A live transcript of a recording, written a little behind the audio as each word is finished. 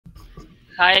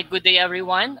Hi, good day,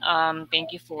 everyone.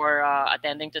 Thank you for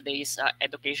attending today's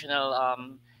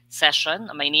educational session.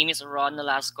 My name is Ron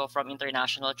Nolasco from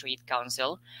International Trade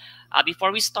Council.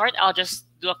 Before we start, I'll just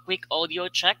do a quick audio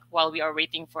check while we are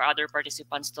waiting for other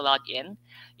participants to log in.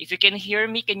 If you can hear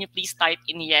me, can you please type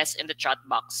in yes in the chat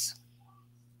box?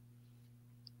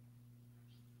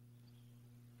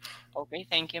 Okay,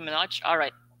 thank you, Manoj. All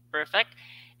right, perfect.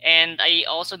 And I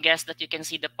also guess that you can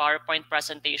see the PowerPoint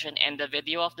presentation and the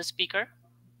video of the speaker.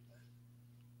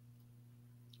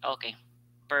 Okay,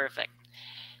 perfect.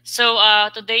 So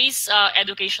today's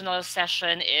educational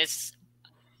session is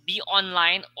Be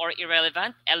Online or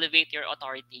Irrelevant, Elevate Your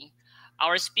Authority.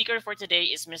 Our speaker for today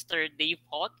is Mr. Dave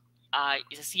Hoth.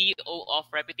 He's a CEO of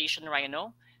Reputation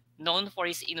Rhino, known for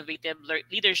his innovative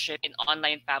leadership in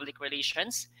online public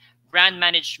relations, brand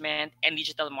management, and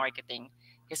digital marketing.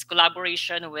 His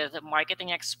collaboration with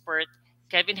marketing expert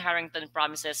Kevin Harrington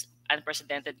promises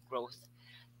unprecedented growth.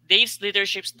 Dave's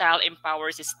leadership style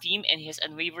empowers his team, and his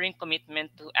unwavering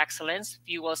commitment to excellence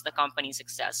fuels the company's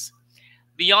success.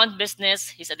 Beyond business,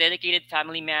 he's a dedicated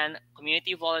family man,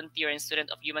 community volunteer, and student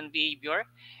of human behavior,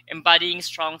 embodying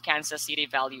strong Kansas City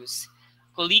values.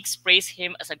 Colleagues praise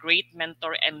him as a great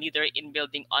mentor and leader in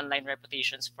building online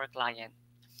reputations for clients.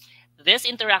 This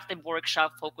interactive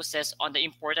workshop focuses on the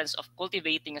importance of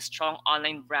cultivating a strong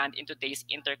online brand in today's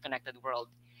interconnected world.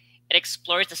 It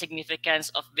explores the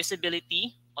significance of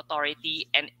visibility, authority,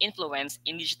 and influence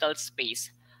in digital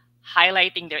space,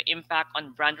 highlighting their impact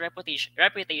on brand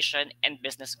reputation and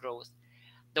business growth.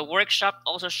 The workshop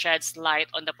also sheds light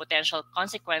on the potential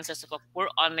consequences of a poor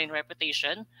online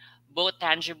reputation, both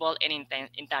tangible and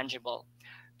intangible.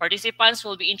 Participants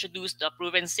will be introduced to a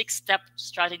proven six-step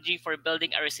strategy for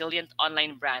building a resilient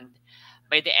online brand.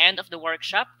 By the end of the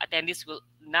workshop, attendees will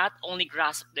not only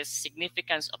grasp the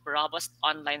significance of a robust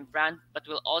online brand, but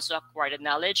will also acquire the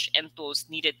knowledge and tools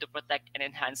needed to protect and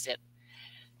enhance it,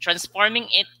 transforming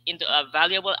it into a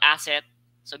valuable asset.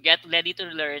 So get ready to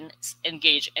learn,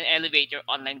 engage, and elevate your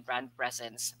online brand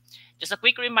presence. Just a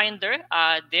quick reminder,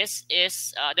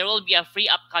 there will be a free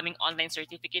upcoming online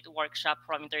certificate workshop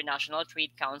from International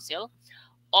Trade Council.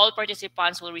 All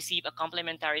participants will receive a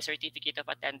complimentary certificate of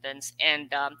attendance,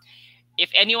 and if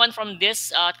anyone from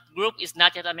this group is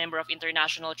not yet a member of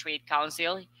International Trade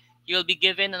Council, you will be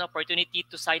given an opportunity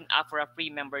to sign up for a free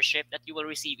membership that you will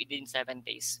receive within 7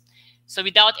 days. So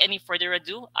without any further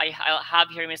ado, I'll have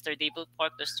here Mr. David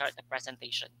Pork to start the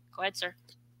presentation. Go ahead, sir.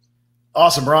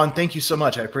 Awesome, Ron. Thank you so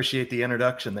much. I appreciate the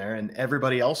introduction there. And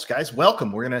everybody else, guys,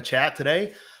 welcome. We're going to chat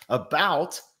today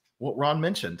about what Ron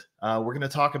mentioned. We're going to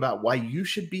talk about why you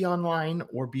should be online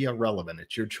or be irrelevant.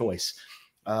 It's your choice.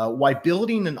 Why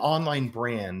building an online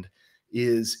brand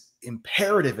is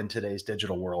imperative in today's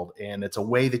digital world, and it's a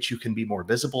way that you can be more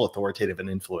visible, authoritative, and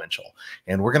influential.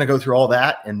 And we're going to go through all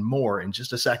that and more in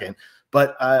just a second.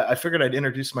 But I figured I'd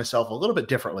introduce myself a little bit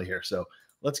differently here. So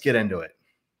let's get into it.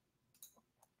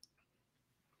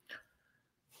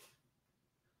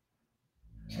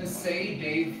 To say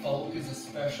Dave Folk is a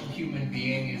special human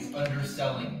being is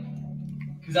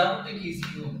underselling, because I don't think he's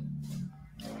human.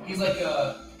 He's like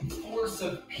a force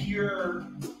of pure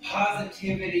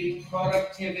positivity,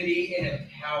 productivity, and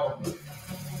empowerment.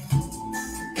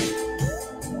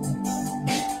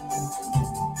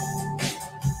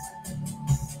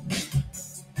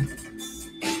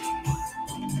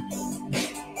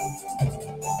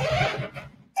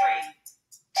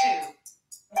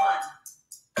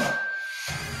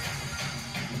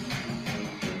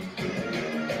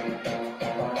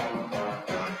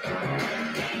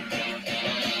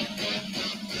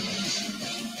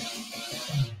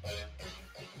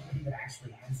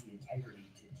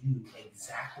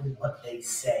 Exactly what they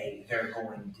say they're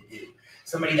going to do.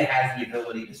 Somebody that has the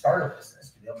ability to start a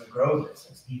business, to be able to grow a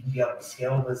business, to even be able to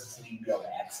scale a business, and even be able to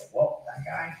exit. Well, that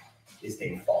guy is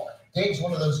Dave Folk. Dave's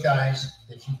one of those guys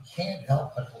that you can't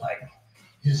help but like.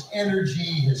 His energy,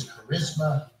 his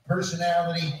charisma,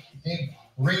 personality, Dave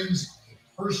brings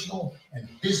a personal and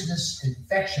business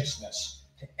infectiousness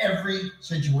to every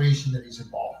situation that he's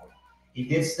involved with. He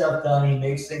gets stuff done, he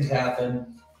makes things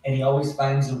happen, and he always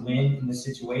finds a win in the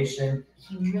situation.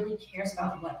 He really cares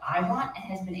about what I want and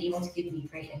has been able to give me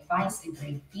great advice and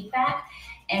great feedback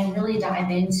and really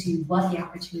dive into what the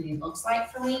opportunity looks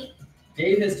like for me.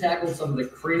 Dave has tackled some of the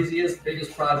craziest,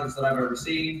 biggest projects that I've ever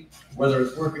seen, whether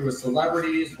it's working with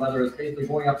celebrities, whether it's basically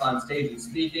going up on stage and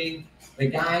speaking. The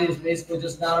guy is basically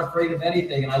just not afraid of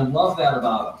anything, and I love that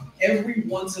about him. Every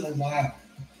once in a while,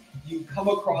 you come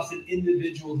across an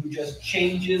individual who just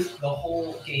changes the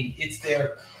whole game. It's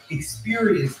their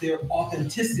experience, their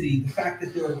authenticity, the fact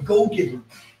that they're a go-giver.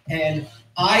 And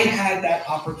I had that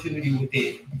opportunity with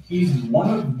Dave. He's one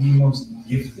of the most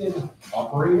gifted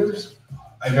operators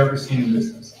I've ever seen in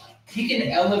business. He can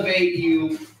elevate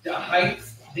you to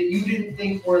heights that you didn't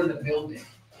think were in the building.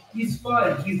 He's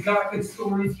fun. He's got good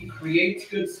stories. He creates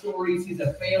good stories. He's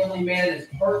a family man. His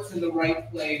heart's in the right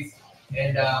place.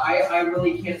 And I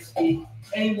really can't speak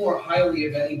any more highly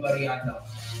of anybody I know.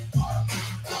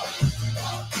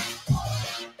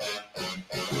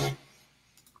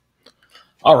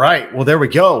 All right. Well, there we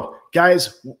go.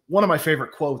 Guys, one of my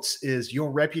favorite quotes is,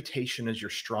 your reputation is your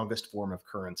strongest form of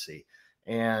currency.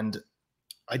 And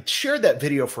I shared that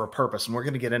video for a purpose, and we're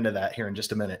going to get into that here in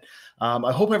just a minute.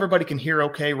 I hope everybody can hear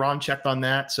okay. Ron checked on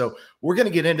that. So we're going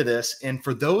to get into this. And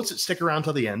for those that stick around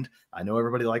till the end, I know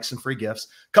everybody likes some free gifts.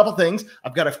 Couple things.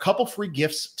 I've got a couple free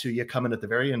gifts to you coming at the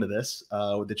very end of this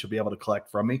that you'll be able to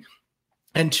collect from me.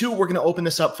 And two, we're going to open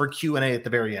this up for Q&A at the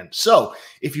very end. So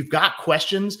if you've got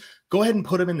questions, go ahead and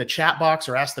put them in the chat box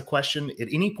or ask the question at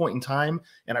any point in time.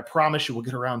 And I promise you we'll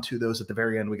get around to those at the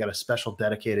very end. We got a special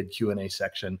dedicated Q&A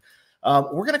section.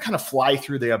 We're going to kind of fly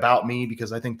through the About Me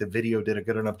because I think the video did a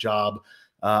good enough job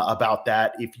about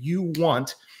that. If you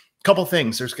want a couple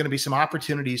things, there's going to be some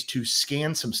opportunities to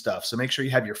scan some stuff. So make sure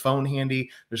you have your phone handy.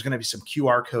 There's going to be some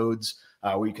QR codes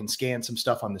where you can scan some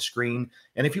stuff on the screen.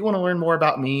 And if you want to learn more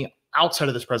about me outside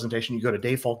of this presentation, you go to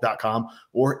davefolk.com,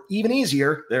 or even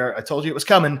easier, there, I told you it was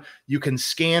coming, you can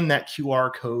scan that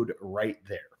QR code right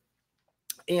there.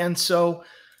 And so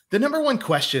the number one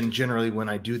question generally when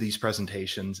I do these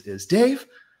presentations is, Dave,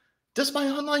 does my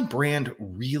online brand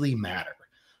really matter?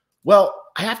 Well,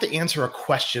 I have to answer a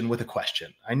question with a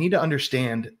question. I need to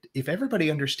understand if everybody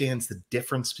understands the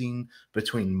difference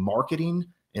between marketing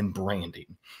and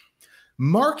branding.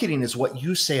 Marketing is what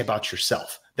you say about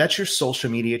yourself. That's your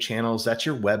social media channels. That's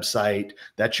your website.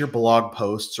 That's your blog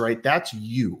posts, right? That's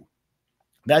you.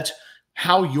 That's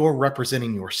how you're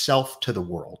representing yourself to the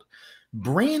world.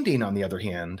 Branding, on the other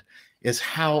hand, is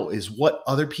what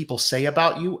other people say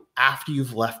about you after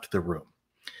you've left the room.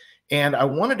 And I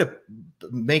wanted to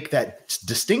make that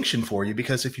distinction for you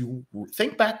because if you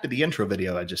think back to the intro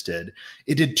video I just did,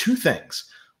 it did two things.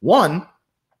 One,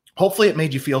 hopefully it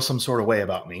made you feel some sort of way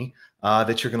about me,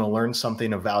 that you're going to learn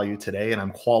something of value today, and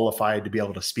I'm qualified to be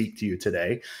able to speak to you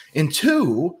today. And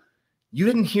two, you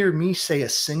didn't hear me say a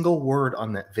single word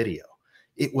on that video.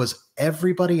 It was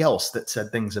everybody else that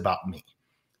said things about me.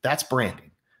 That's branding.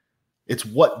 It's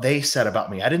what they said about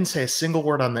me. I didn't say a single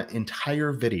word on the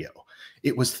entire video.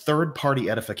 It was third-party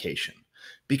edification,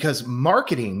 because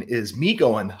marketing is me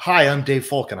going, hi, I'm Dave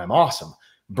Folk and I'm awesome.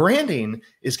 Branding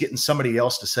is getting somebody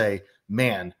else to say,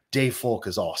 man, Dave Folk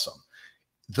is awesome.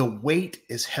 The weight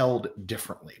is held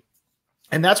differently.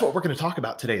 And that's what we're going to talk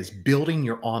about today, is building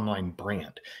your online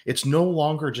brand. It's no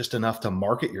longer just enough to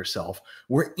market yourself.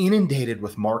 We're inundated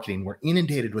with marketing. We're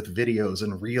inundated with videos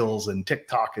and reels and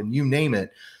TikTok and you name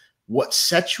it. What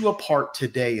sets you apart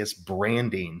today is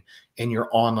branding and your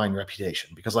online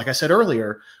reputation. Because like I said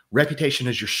earlier, reputation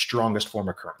is your strongest form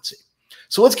of currency.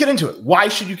 So let's get into it. Why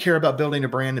should you care about building a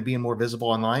brand and being more visible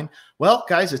online? Well,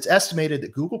 guys, it's estimated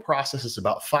that Google processes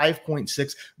about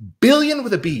 5.6 billion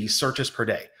with a B searches per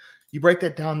day. You break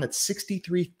that down, that's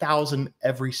 63,000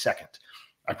 every second.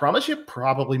 I promise you,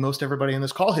 probably most everybody on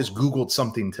this call has Googled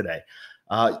something today.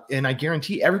 And I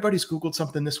guarantee everybody's Googled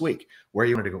something this week. Where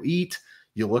you wanted to go eat,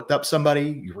 you looked up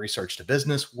somebody, you researched a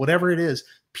business, whatever it is,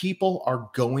 people are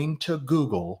going to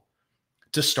Google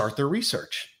to start their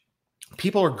research.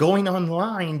 People are going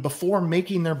online before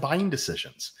making their buying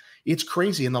decisions. It's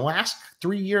crazy. In the last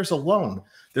 3 years alone,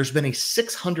 there's been a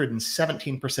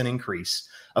 617% increase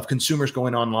of consumers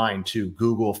going online to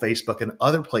Google, Facebook, and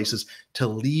other places to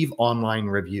leave online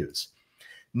reviews.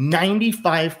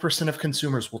 95% of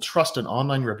consumers will trust an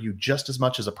online review just as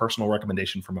much as a personal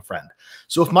recommendation from a friend.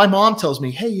 So if my mom tells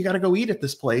me, hey, you got to go eat at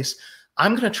this place,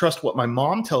 I'm going to trust what my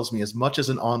mom tells me as much as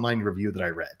an online review that I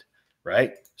read,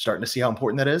 right? Starting to see how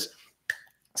important that is.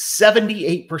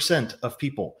 78% of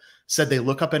people said they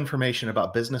look up information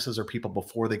about businesses or people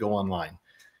before they go online.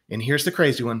 And here's the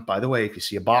crazy one. By the way, if you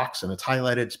see a box and it's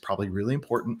highlighted, it's probably really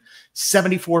important.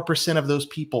 74% of those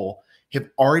people have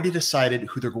already decided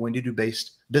who they're going to do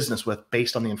business with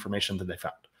based on the information that they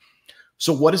found.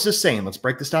 So what is this saying? Let's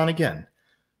break this down again.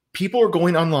 People are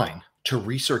going online to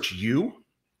research you,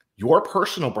 your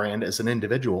personal brand as an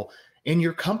individual, and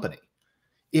your company.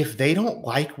 If they don't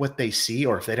like what they see,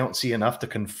 or if they don't see enough to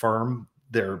confirm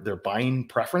their buying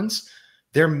preference,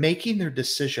 they're making their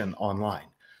decision online.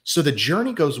 So the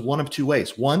journey goes one of two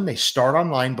ways. One, they start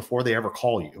online before they ever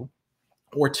call you.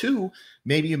 Or two,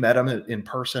 maybe you met them in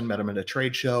person, met them at a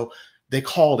trade show. They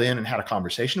called in and had a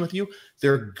conversation with you.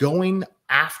 They're going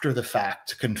after the fact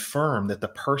to confirm that the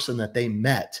person that they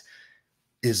met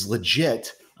is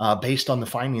legit based on the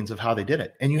findings of how they did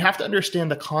it. And you have to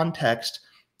understand the context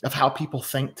of how people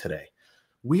think today.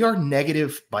 We are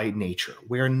negative by nature.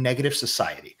 We're a negative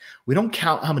society. We don't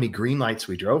count how many green lights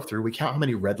we drove through. We count how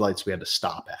many red lights we had to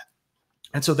stop at.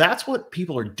 And so that's what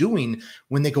people are doing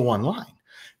when they go online.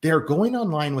 They're going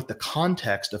online with the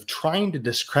context of trying to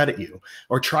discredit you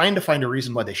or trying to find a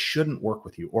reason why they shouldn't work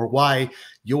with you or why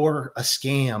you're a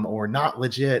scam or not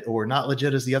legit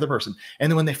as the other person.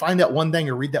 And then when they find that one thing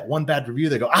or read that one bad review,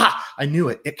 they go, I knew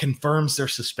it. It confirms their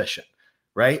suspicion,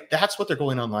 right? That's what they're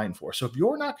going online for. So if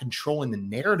you're not controlling the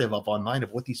narrative of online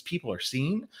of what these people are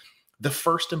seeing, the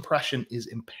first impression is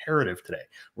imperative today.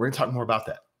 We're going to talk more about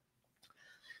that.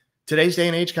 Today's day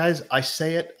and age, guys, I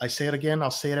say it again,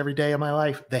 I'll say it every day of my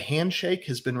life. The handshake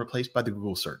has been replaced by the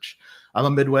Google search. I'm a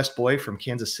Midwest boy from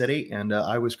Kansas City, and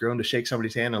I was grown to shake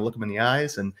somebody's hand and look them in the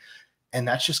eyes, and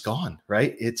that's just gone,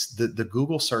 right? It's the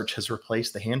Google search has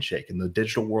replaced the handshake in the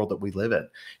digital world that we live in.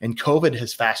 And COVID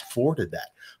has fast forwarded that.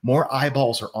 More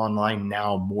eyeballs are online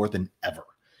now more than ever.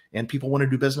 And people want to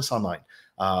do business online.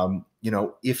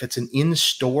 If it's an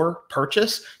in-store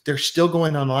purchase, they're still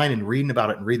going online and reading about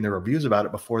it and reading the reviews about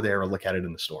it before they ever look at it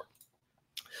in the store.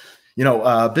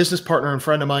 Business partner and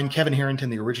friend of mine, Kevin Harrington,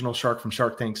 the original shark from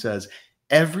Shark Tank, says,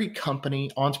 every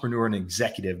company, entrepreneur, and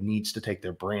executive needs to take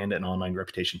their brand and online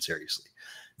reputation seriously.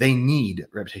 They need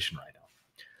reputation right now.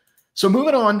 So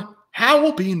moving on, how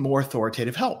will being more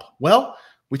authoritative help? Well,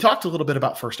 we talked a little bit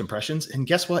about first impressions, and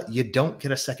guess what? You don't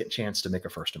get a second chance to make a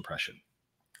first impression.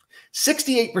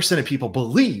 68% of people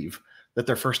believe that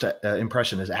their first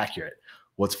impression is accurate.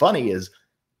 What's funny is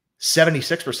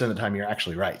 76% of the time you're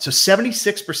actually right. So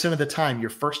 76% of the time your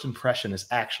first impression is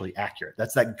actually accurate.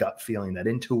 That's that gut feeling, that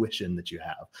intuition that you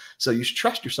have. So you should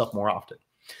trust yourself more often.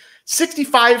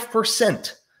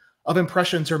 65% of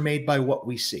impressions are made by what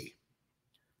we see.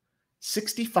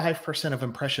 65% of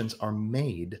impressions are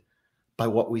made by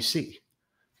what we see.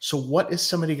 So what is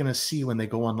somebody going to see when they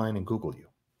go online and Google you?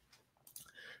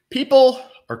 People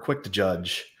are quick to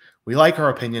judge. We like our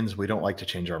opinions. We don't like to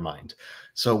change our mind.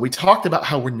 So we talked about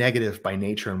how we're negative by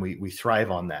nature and we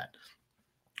thrive on that.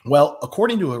 Well,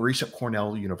 according to a recent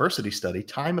Cornell University study,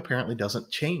 time apparently doesn't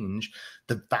change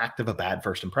the fact of a bad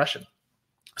first impression.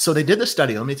 So they did this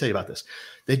study. Let me tell you about this.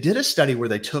 They did a study where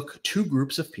they took two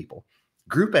groups of people,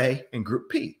 Group A and Group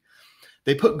B.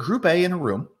 They put Group A in a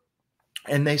room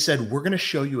and they said, we're going to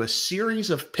show you a series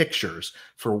of pictures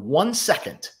for 1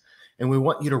 second. And we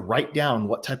want you to write down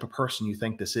what type of person you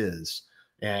think this is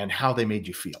and how they made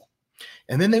you feel.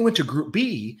 And then they went to Group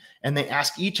B and they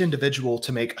asked each individual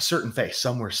to make a certain face.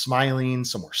 Some were smiling,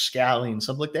 some were scowling,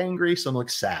 some looked angry, some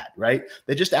looked sad, right?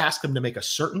 They just asked them to make a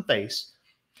certain face.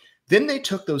 Then they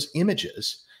took those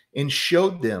images and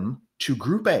showed them to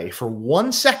Group A for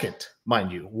 1 second,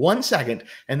 mind you, 1 second,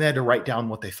 and they had to write down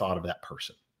what they thought of that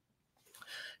person.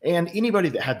 And anybody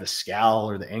that had the scowl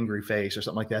or the angry face or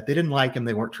something like that, they didn't like them.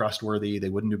 They weren't trustworthy. They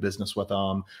wouldn't do business with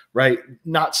them, right?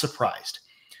 Not surprised.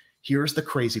 Here's the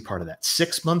crazy part of that.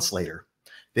 6 months later,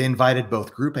 they invited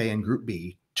both Group A and Group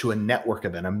B to a network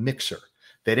event, a mixer.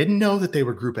 They didn't know that they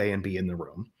were Group A and B in the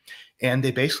room. And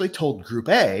they basically told Group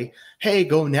A, hey,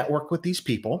 go network with these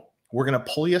people. We're going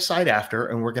to pull you aside after,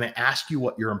 and we're going to ask you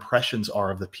what your impressions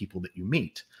are of the people that you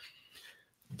meet.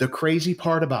 The crazy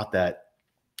part about that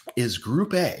is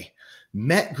Group A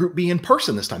met Group B in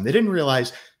person this time. They didn't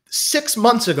realize 6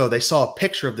 months ago they saw a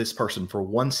picture of this person for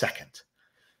 1 second.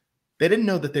 They didn't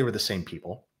know that they were the same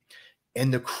people.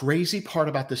 And the crazy part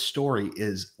about this story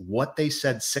is what they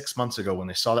said 6 months ago when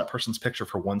they saw that person's picture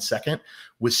for 1 second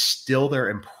was still their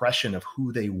impression of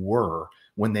who they were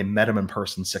when they met them in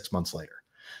person 6 months later.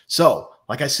 So,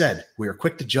 like I said, we are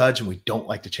quick to judge and we don't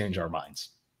like to change our minds.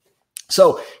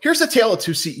 So here's a tale of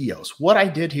two CEOs. What I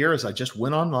did here is I just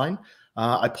went online.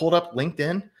 I pulled up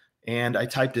LinkedIn and I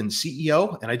typed in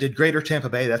CEO and I did Greater Tampa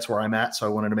Bay. That's where I'm at. So I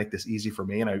wanted to make this easy for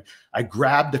me. And I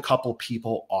grabbed a couple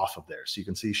people off of there. So you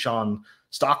can see Sean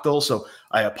Stockdale. So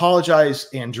I apologize,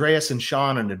 Andreas and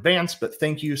Sean, in advance, but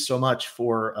thank you so much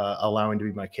for allowing to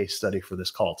be my case study for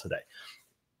this call today.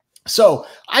 So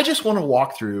I just want to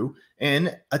walk through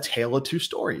in a tale of two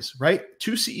stories, right?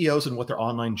 Two CEOs and what their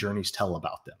online journeys tell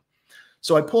about them.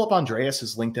 So I pull up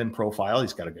Andreas's LinkedIn profile.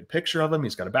 He's got a good picture of him.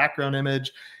 He's got a background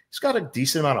image. He's got a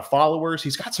decent amount of followers.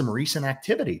 He's got some recent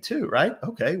activity too, right?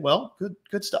 Okay, well,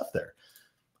 good stuff there.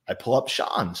 I pull up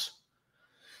Sean's.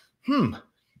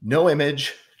 No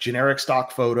image, generic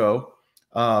stock photo.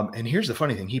 And here's the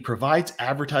funny thing. He provides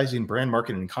advertising, brand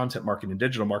marketing, and content marketing, and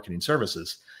digital marketing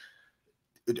services.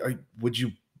 Would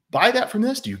you buy that from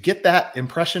this? Do you get that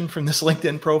impression from this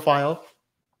LinkedIn profile?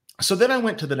 So then I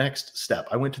went to the next step.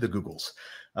 I went to the Googles.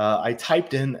 I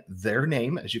typed in their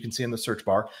name, as you can see in the search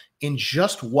bar, in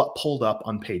just what pulled up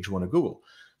on page 1 of Google.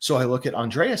 So I look at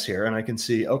Andreas here and I can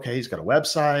see, okay, he's got a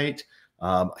website.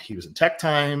 He was in Tech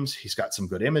Times. He's got some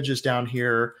good images down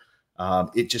here.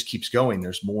 It just keeps going.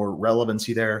 There's more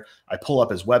relevancy there. I pull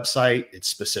up his website. It's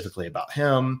specifically about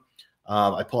him.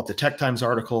 I pull up the Tech Times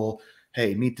article.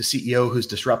 Hey, meet the CEO who's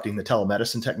disrupting the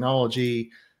telemedicine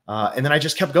technology. And then I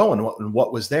just kept going.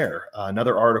 What was there?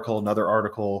 Another article, another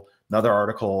article, another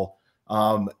article.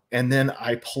 And then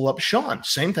I pull up Sean.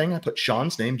 Same thing. I put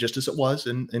Sean's name just as it was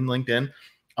in LinkedIn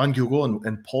on Google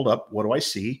and pulled up. What do I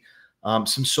see?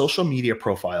 Some social media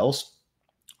profiles,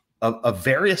 a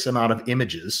various amount of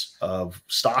images, of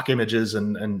stock images,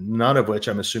 and none of which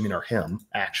I'm assuming are him,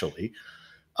 actually.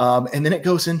 And then it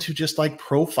goes into just like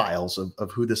profiles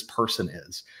of who this person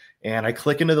is. And I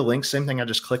click into the link, same thing. I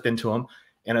just clicked into them,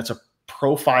 and it's a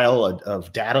profile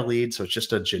of data leads. So it's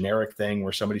just a generic thing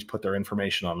where somebody's put their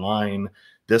information online.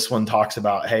 This one talks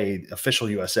about, hey, Official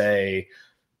USA.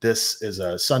 This is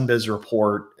a Sunbiz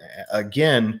report.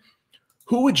 Again,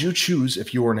 who would you choose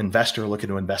if you were an investor looking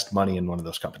to invest money in one of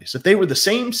those companies? If they were the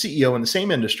same CEO in the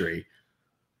same industry,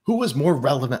 who was more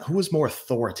relevant? Who was more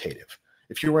authoritative?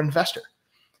 If you were an investor,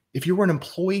 if you were an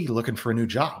employee looking for a new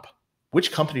job,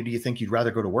 which company do you think you'd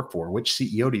rather go to work for? Which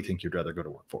CEO do you think you'd rather go to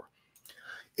work for?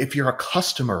 If you're a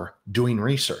customer doing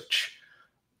research,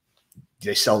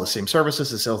 they sell the same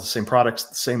services, they sell the same products,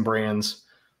 the same brands.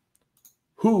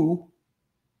 Who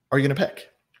are you going to pick?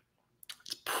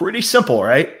 It's pretty simple,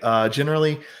 right?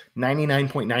 Generally,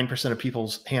 99.9% of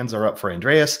people's hands are up for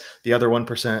Andreas. The other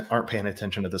 1% aren't paying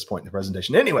attention at this point in the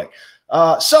presentation. Anyway,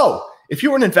 so if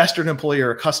you were an investor, an employee,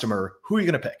 or a customer, who are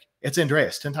you going to pick? It's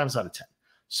Andreas, 10 times out of 10.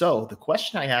 So the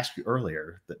question I asked you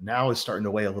earlier that now is starting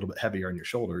to weigh a little bit heavier on your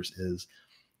shoulders is,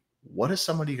 what is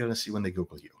somebody going to see when they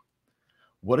Google you?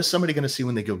 What is somebody going to see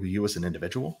when they Google you as an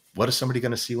individual? What is somebody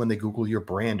going to see when they Google your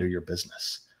brand or your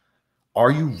business? Are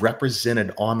you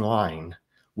represented online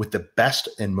with the best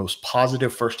and most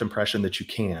positive first impression that you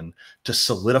can to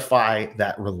solidify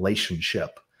that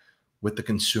relationship with the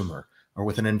consumer or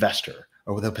with an investor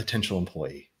or with a potential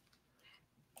employee?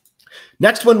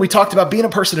 Next one, we talked about being a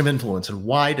person of influence and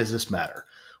why does this matter?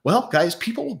 Well, guys,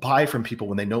 people will buy from people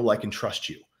when they know, like, and trust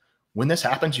you. When this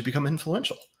happens, you become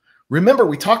influential. Remember,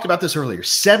 we talked about this earlier.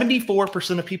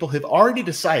 74% of people have already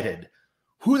decided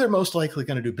who they're most likely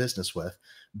going to do business with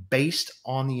based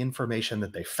on the information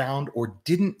that they found or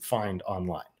didn't find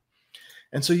online.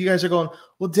 And so you guys are going,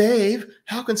 well, Dave,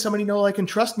 how can somebody know, like, and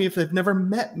trust me if they've never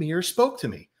met me or spoke to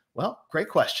me? Well, great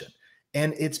question.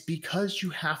 And it's because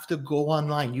you have to go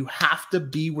online. You have to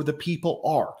be where the people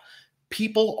are.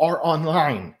 People are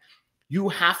online. You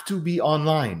have to be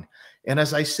online. And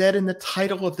as I said in the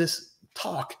title of this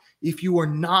talk, if you are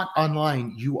not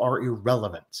online, you are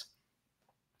irrelevant.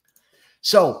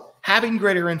 So having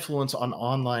greater influence on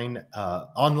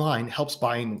online helps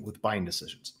with buying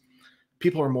decisions.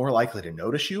 People are more likely to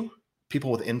notice you. People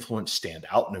with influence stand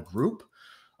out in a group.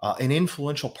 An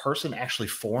influential person actually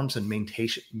forms and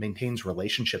maintains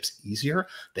relationships easier.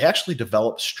 They actually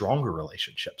develop stronger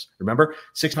relationships. Remember,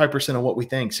 65% of what we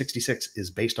think, 66 is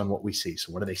based on what we see.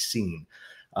 So what are they seeing?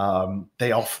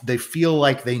 They feel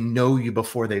like they know you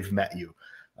before they've met you.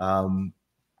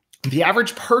 The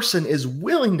average person is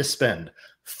willing to spend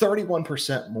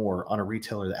 31% more on a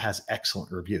retailer that has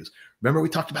excellent reviews. Remember, we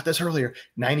talked about this earlier.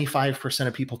 95%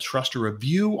 of people trust a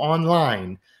review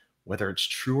online, whether it's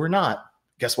true or not.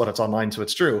 Guess what? It's online, so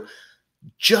it's true.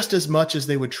 Just as much as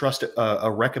they would trust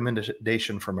a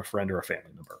recommendation from a friend or a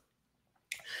family member.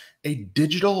 A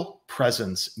digital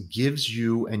presence gives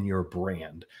you and your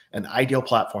brand an ideal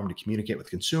platform to communicate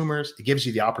with consumers. It gives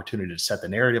you the opportunity to set the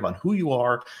narrative on who you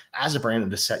are as a brand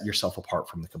and to set yourself apart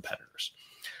from the competitors.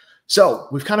 So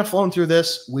we've kind of flown through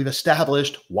this. We've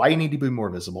established why you need to be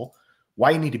more visible, why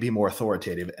you need to be more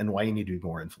authoritative, and why you need to be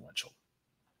more influential.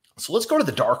 So let's go to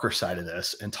the darker side of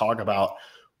this and talk about,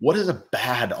 what is a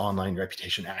bad online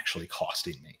reputation actually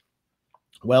costing me?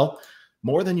 Well,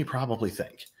 more than you probably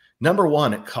think. Number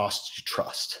one, it costs you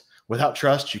trust. Without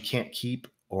trust, you can't keep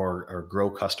or grow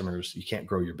customers. You can't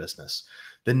grow your business.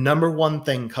 The number one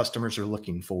thing customers are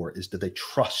looking for is, do they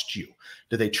trust you?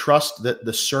 Do they trust that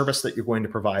the service that you're going to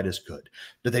provide is good?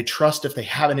 Do they trust if they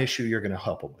have an issue, you're going to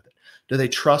help them with it? Do they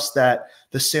trust that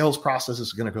the sales process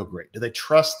is going to go great? Do they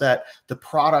trust that the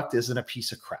product isn't a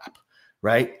piece of crap,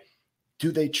 right?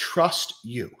 Do they trust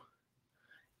you?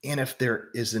 And if there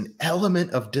is an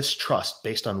element of distrust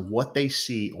based on what they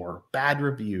see or bad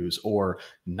reviews or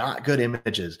not good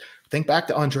images, think back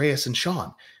to Andreas and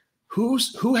Sean.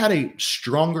 Who had a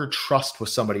stronger trust with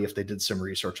somebody if they did some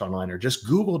research online or just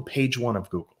Googled page 1 of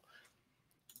Google?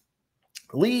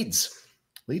 Leads.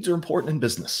 Leads are important in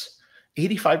business.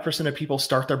 85% of people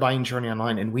start their buying journey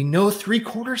online, and we know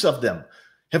 3/4 of them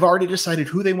have already decided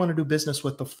who they want to do business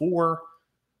with before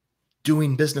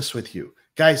doing business with you.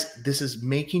 Guys, this is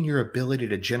making your ability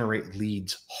to generate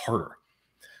leads harder.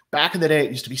 Back in the day,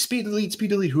 it used to be speed the lead,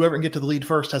 speed the lead. Whoever can get to the lead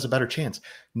first has a better chance.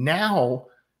 Now,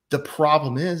 the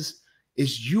problem is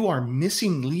you are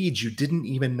missing leads you didn't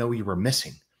even know you were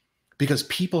missing because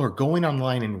people are going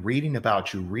online and reading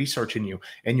about you, researching you,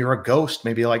 and you're a ghost,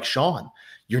 maybe like Sean.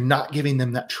 You're not giving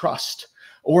them that trust.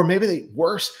 Or maybe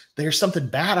worse, there's something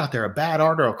bad out there, a bad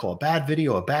article, a bad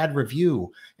video, a bad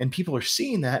review, and people are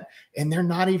seeing that and they're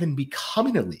not even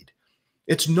becoming a lead.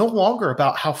 It's no longer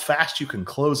about how fast you can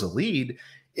close a lead.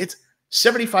 It's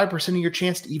 75% of your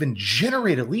chance to even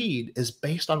generate a lead is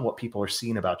based on what people are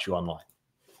seeing about you online.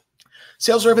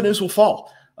 Sales revenues will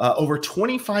fall. Over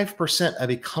 25%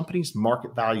 of a company's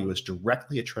market value is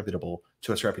directly attributable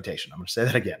to its reputation. I'm going to say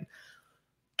that again.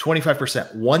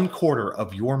 25%, 1/4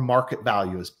 of your market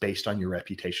value is based on your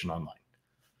reputation online.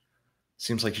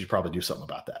 Seems like you should probably do something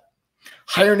about that.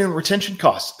 Hiring and retention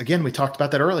costs. Again, we talked about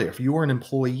that earlier. If you were an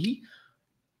employee,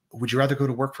 would you rather go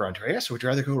to work for Andreas or would you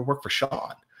rather go to work for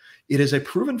Sean? It is a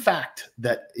proven fact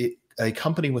that a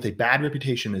company with a bad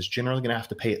reputation is generally going to have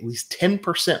to pay at least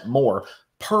 10% more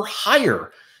per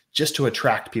hire just to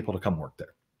attract people to come work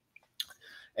there.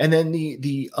 And then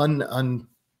the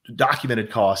undocumented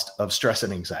cost of stress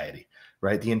and anxiety,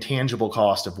 right? The intangible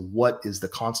cost of what is the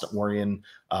constant worrying,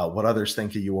 what others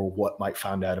think of you or what might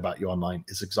find out about you online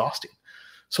is exhausting.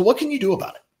 So what can you do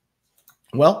about it?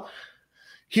 Well,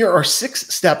 here are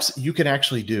 6 steps you can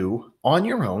actually do on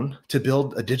your own to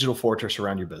build a digital fortress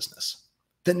around your business.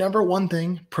 The number one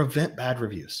thing, prevent bad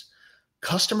reviews.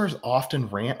 Customers often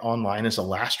rant online as a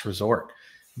last resort.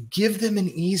 Give them an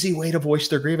easy way to voice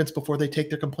their grievance before they take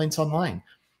their complaints online,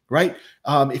 right?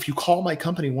 If you call my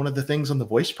company, one of the things on the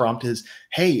voice prompt is,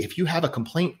 hey, if you have a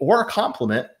complaint or a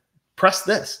compliment, press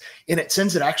this. And it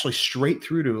sends it actually straight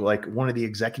through to like one of the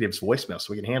executives' voicemail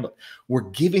so we can handle it. We're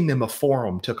giving them a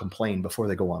forum to complain before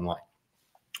they go online.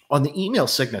 On the email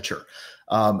signature,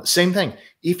 same thing.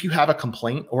 If you have a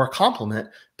complaint or a compliment,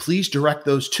 please direct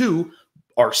those to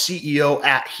our CEO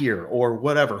at here or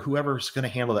whatever, whoever's going to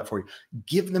handle that for you.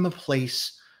 Give them a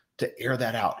place to air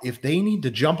that out. If they need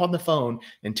to jump on the phone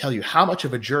and tell you how much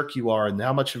of a jerk you are and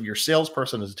how much of your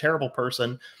salesperson is a terrible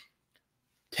person,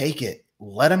 take it.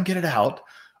 Let them get it out.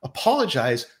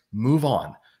 Apologize. Move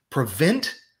on.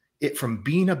 Prevent it from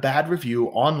being a bad review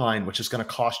online, which is going to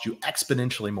cost you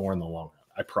exponentially more in the long run.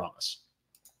 I promise.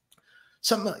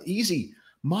 Something easy.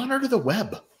 Monitor the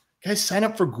web. Guys, sign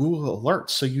up for Google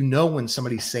Alerts so you know when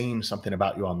somebody's saying something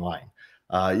about you online.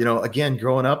 Again,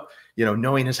 growing up,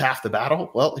 knowing is half the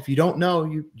battle. Well, if you don't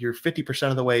know, you're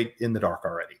 50% of the way in the dark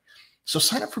already. So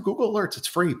sign up for Google Alerts. It's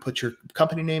free. Put your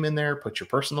company name in there. Put your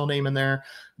personal name in there.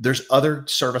 There's other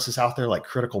services out there like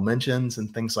Critical Mentions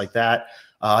and things like that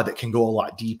that can go a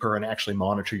lot deeper and actually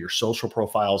monitor your social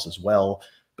profiles as well.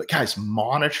 But guys,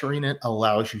 monitoring it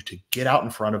allows you to get out in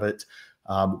front of it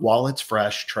while it's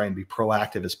fresh. Try and be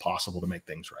proactive as possible to make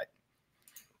things right.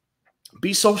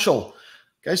 Be social.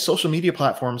 Guys, social media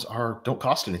platforms don't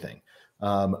cost anything.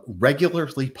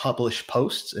 Regularly publish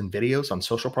posts and videos on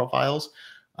social profiles.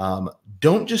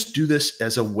 Don't just do this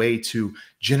as a way to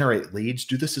generate leads.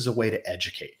 Do this as a way to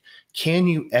educate. Can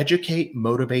you educate,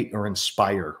 motivate, or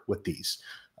inspire with these?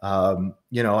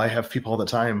 I have people all the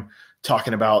time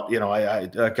talking about,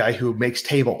 a guy who makes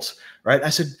tables, right? I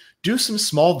said, do some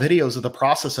small videos of the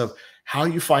process of how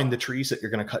you find the trees that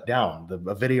you're going to cut down,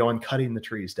 a video on cutting the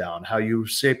trees down, how you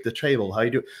shape the table, how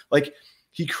you do, like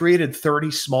he created 30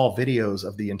 small videos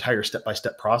of the entire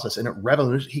step-by-step process. And it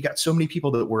revolutionized. He got so many people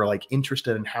that were like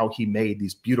interested in how he made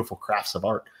these beautiful crafts of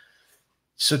art.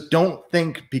 So don't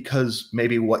think because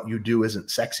maybe what you do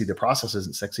isn't sexy, the process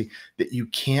isn't sexy, that you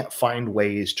can't find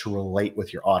ways to relate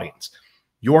with your audience.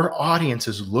 Your audience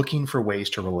is looking for ways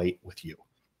to relate with you.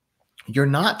 You're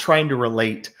not trying to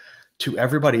relate to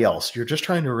everybody else. You're just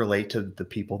trying to relate to the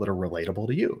people that are relatable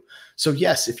to you. So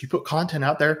yes, if you put content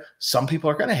out there, some people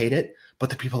are going to hate it, but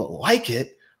the people that like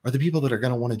it are the people that are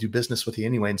going to want to do business with you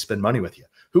anyway and spend money with you.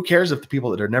 Who cares if the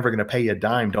people that are never going to pay you a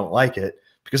dime don't like it?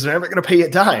 Because they're never going to pay you a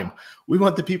dime. We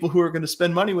want the people who are going to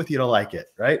spend money with you to like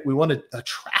it, right? We want to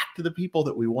attract the people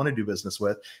that we want to do business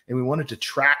with, and we want to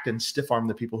detract and stiff arm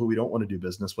the people who we don't want to do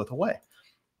business with away.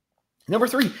 Number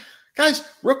 3, guys,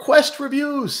 request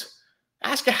reviews.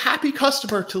 Ask a happy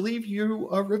customer to leave you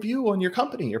a review on your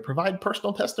company or provide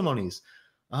personal testimonies.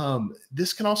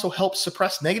 This can also help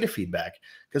suppress negative feedback,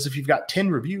 because if you've got 10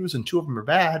 reviews and 2 of them are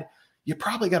bad, you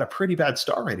probably got a pretty bad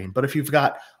star rating. But if you've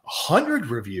got 100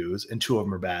 reviews and 2 of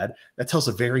them are bad, that tells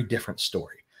a very different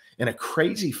story. And a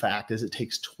crazy fact is it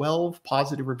takes 12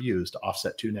 positive reviews to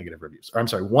offset 2 negative reviews. Or I'm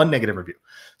sorry, 1 negative review.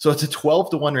 So it's a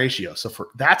 12-to-1 ratio. So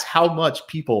that's how much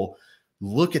people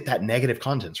look at that negative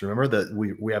content. Remember that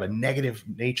we have a negative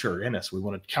nature in us. We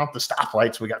want to count the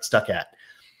stoplights we got stuck at.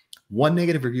 1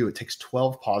 negative review, it takes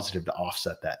 12 positive to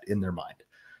offset that in their mind.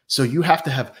 So you have to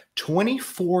have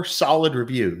 24 solid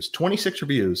reviews, 26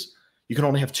 reviews. You can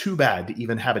only have 2 bad to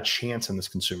even have a chance in this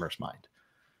consumer's mind.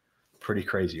 Pretty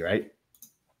crazy, right?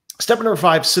 Step number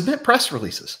 5, submit press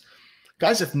releases.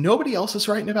 Guys, if nobody else is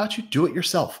writing about you, do it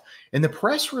yourself. And the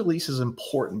press release is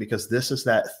important because this is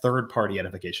that third-party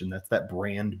edification. That's that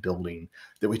brand building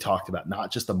that we talked about,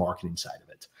 not just the marketing side of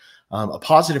it. A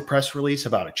positive press release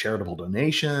about a charitable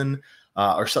donation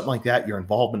or something like that, your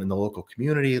involvement in the local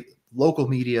community, local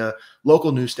media,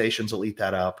 local news stations will eat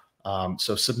that up.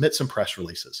 So submit some press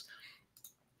releases.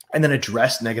 And then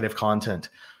address negative content.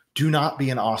 Do not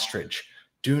be an ostrich.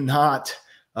 Do not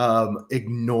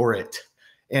ignore it.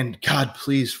 And God,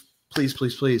 please, please,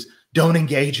 please, please don't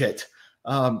engage it.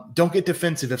 Don't get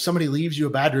defensive. If somebody leaves you a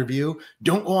bad review,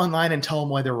 don't go online and tell them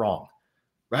why they're wrong,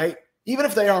 right? Even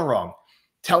if they are wrong,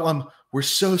 tell them, we're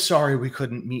so sorry we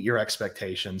couldn't meet your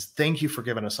expectations. Thank you for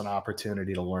giving us an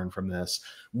opportunity to learn from this.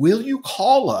 Will you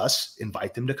call us?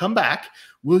 Invite them to come back.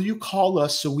 Will you call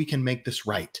us so we can make this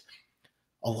right?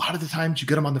 A lot of the times you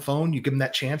get them on the phone, you give them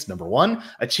that chance. Number 1,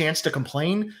 a chance to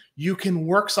complain. You can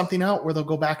work something out where they'll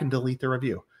go back and delete the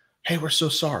review. Hey, we're so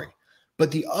sorry. But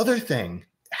the other thing,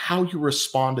 how you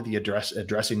respond to the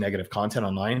addressing negative content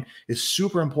online is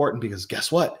super important, because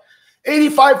guess what?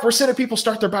 85% of people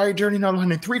start their buyer journey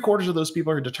online, and 3/4 of those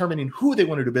people are determining who they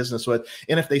want to do business with.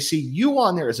 And if they see you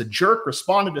on there as a jerk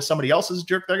responding to somebody else's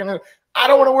jerk, they're going to, I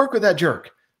don't want to work with that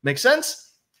jerk. Make sense?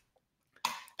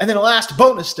 And then a last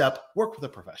bonus step, work with a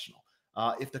professional.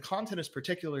 If the content is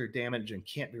particularly damaged and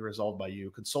can't be resolved by you,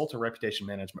 consult a reputation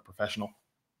management professional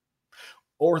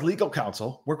or legal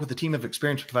counsel. Work with a team of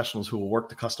experienced professionals who will work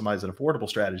to customize an affordable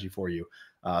strategy for you.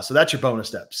 So that's your bonus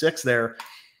step. 6 there.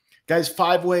 Guys,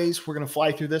 5 ways. We're going to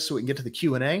fly through this so we can get to the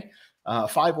Q&A.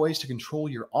 5 ways to control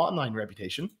your online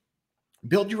reputation.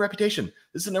 Build your reputation.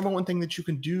 This is the number 1 thing that you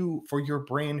can do for your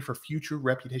brand for future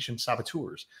reputation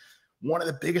saboteurs. One of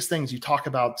the biggest things you talk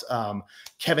about,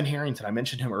 Kevin Harrington, I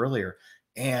mentioned him earlier,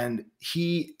 and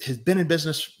he has been in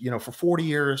business, for 40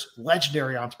 years,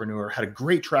 legendary entrepreneur, had a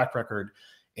great track record,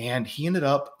 and he ended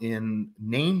up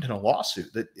named in a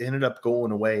lawsuit that ended up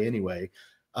going away anyway.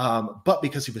 But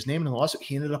because he was named in the lawsuit,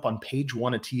 he ended up on page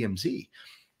 1 of TMZ.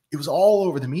 It was all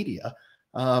over the media.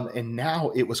 And now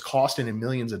it was costing him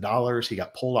millions of dollars. He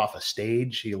got pulled off a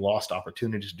stage. He lost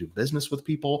opportunities to do business with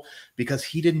people because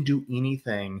he didn't do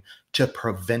anything to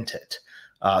prevent it.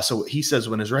 So he says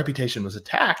when his reputation was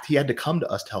attacked, he had to come to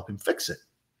us to help him fix it.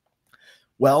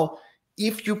 Well,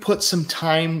 if you put some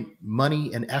time,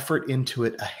 money, and effort into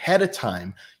it ahead of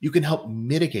time, you can help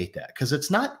mitigate that, because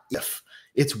it's not if.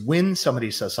 It's when somebody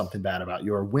says something bad about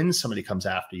you or when somebody comes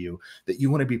after you that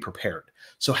you want to be prepared.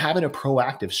 So having a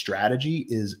proactive strategy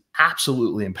is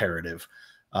absolutely imperative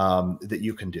that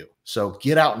you can do. So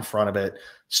get out in front of it,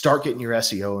 start getting your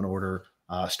SEO in order,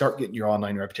 start getting your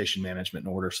online reputation management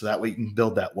in order, so that way you can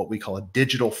build that, what we call a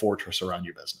digital fortress around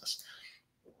your business.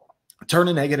 Turn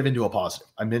a negative into a positive.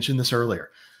 I mentioned this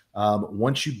earlier.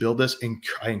 Once you build this,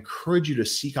 I encourage you to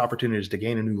seek opportunities to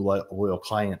gain a new loyal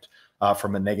client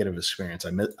from a negative experience.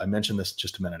 I mentioned this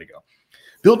just a minute ago.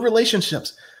 Build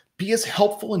relationships. Be as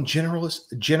helpful and generous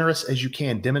as you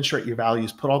can. Demonstrate your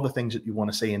values. Put all the things that you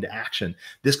want to say into action.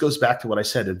 This goes back to what I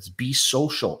said. It's be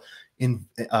social.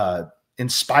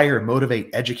 Inspire, motivate,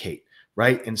 educate.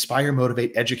 Right? Inspire,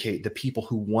 motivate, educate the people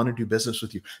who want to do business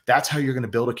with you. That's how you're going to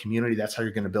build a community. That's how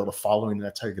you're going to build a following.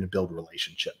 That's how you're going to build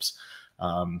relationships.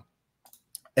 And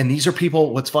these are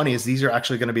people, what's funny is these are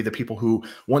actually going to be the people who,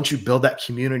 once you build that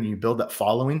community, you build that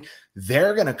following,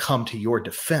 they're going to come to your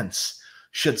defense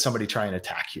should somebody try and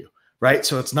attack you, right?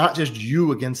 So it's not just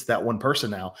you against that one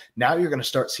person now. Now you're going to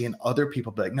start seeing other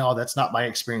people be like, no, that's not my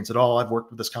experience at all. I've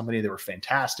worked with this company. They were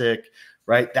fantastic,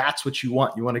 right? That's what you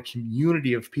want. You want a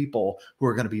community of people who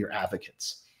are going to be your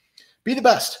advocates. Be the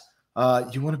best.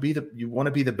 You want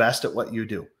to be the best at what you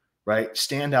do, right?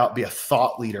 Stand out, be a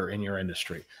thought leader in your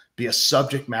industry. Be a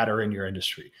subject matter in your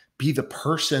industry. Be the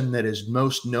person that is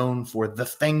most known for the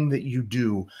thing that you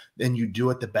do, and you do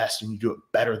it the best, and you do it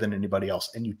better than anybody else,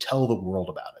 and you tell the world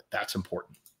about it. That's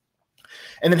important.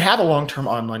 And then have a long-term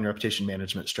online reputation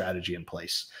management strategy in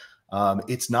place.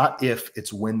 It's not if,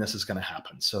 it's when this is going to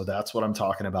happen. So that's what I'm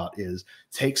talking about, is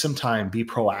take some time, be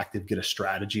proactive, get a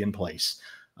strategy in place.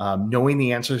 Knowing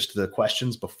the answers to the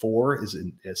questions before is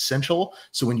essential.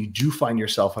 So when you do find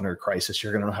yourself under a crisis,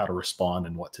 you're going to know how to respond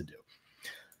and what to do.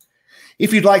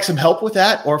 If you'd like some help with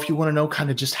that, or if you want to know kind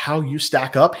of just how you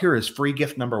stack up, here is free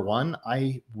gift number 1.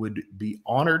 I would be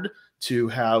honored to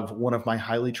have one of my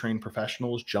highly trained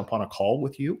professionals jump on a call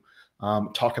with you,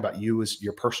 talk about you as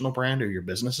your personal brand or your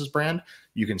business's brand.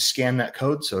 You can scan that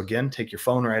code. So again, take your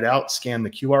phone right out, scan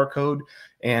the QR code,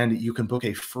 and you can book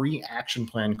a free action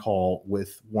plan call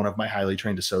with one of my highly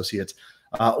trained associates,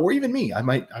 or even me. I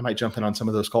might jump in on some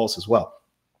of those calls as well.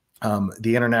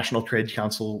 The International Trade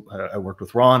Council, I worked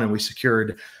with Ron, and we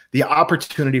secured the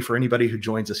opportunity for anybody who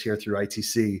joins us here through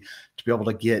ITC to be able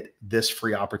to get this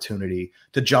free opportunity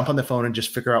to jump on the phone and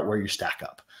just figure out where you stack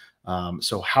up.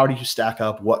 So how do you stack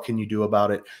up? What can you do about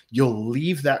it? You'll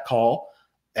leave that call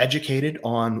educated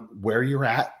on where you're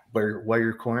at, where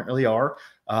you currently are,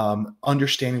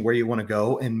 understanding where you want to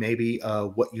go, and maybe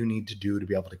what you need to do to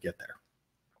be able to get there.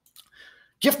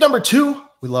 Gift number 2,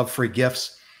 we love free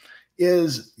gifts,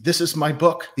 this is my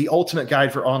book, The Ultimate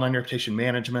Guide for Online Reputation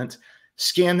Management.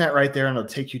 Scan that right there, and it'll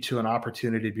take you to an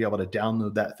opportunity to be able to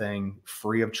download that thing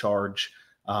free of charge.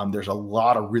 There's a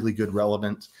lot of really good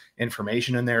relevant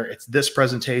information in there. It's this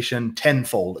presentation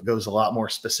tenfold. It goes a lot more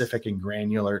specific and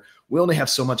granular. We only have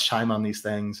so much time on these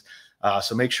things.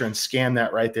 So make sure and scan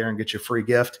that right there and get your free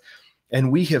gift.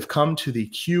 And we have come to the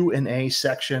Q&A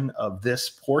section of this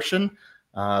portion.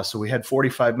 So we had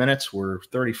 45 minutes. We're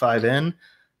 35 in.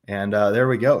 And there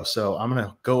we go. So I'm going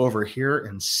to go over here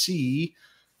and see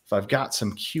if I've got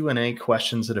some Q&A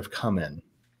questions that have come in.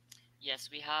 Yes,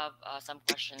 we have some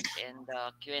questions in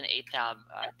the Q&A tab,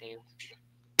 Dave.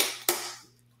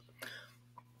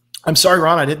 I'm sorry,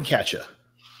 Ron, I didn't catch you.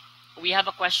 We have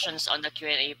a questions on the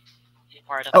Q&A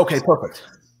part of Okay, perfect.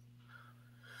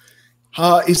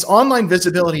 Is online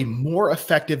visibility more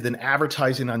effective than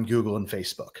advertising on Google and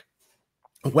Facebook?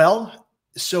 Well,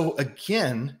 so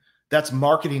again, that's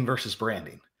marketing versus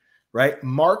branding, right?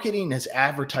 Marketing is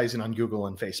advertising on Google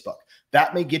and Facebook.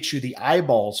 That may get you the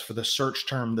eyeballs for the search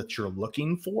term that you're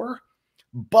looking for.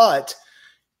 But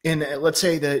let's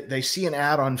say that they see an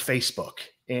ad on Facebook,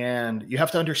 and you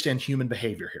have to understand human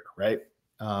behavior here, right?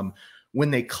 When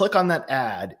they click on that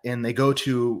ad and they go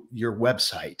to your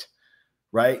website,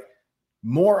 right?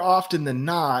 More often than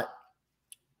not,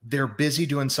 they're busy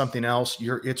doing something else.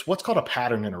 It's what's called a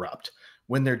pattern interrupt.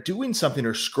 When they're doing something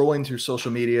or scrolling through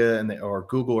social media or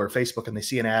Google or Facebook, and they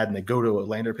see an ad and they go to a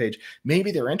landing page,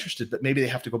 maybe they're interested, but maybe they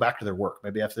have to go back to their work.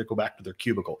 Maybe they have to go back to their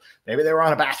cubicle. Maybe they were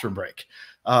on a bathroom break.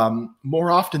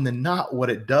 More often than not, what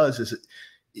it does is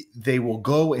they will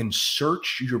go and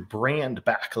search your brand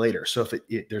back later. So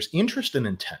if there's interest and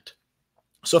intent.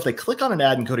 So if they click on an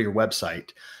ad and go to your website,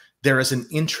 there is an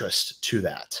interest to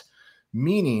that.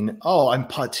 Meaning, oh, I'm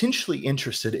potentially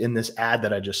interested in this ad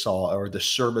that I just saw, or the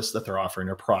service that they're offering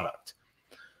or product.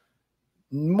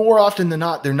 More often than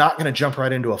not, they're not going to jump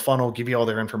right into a funnel, give you all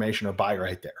their information, or buy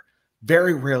right there.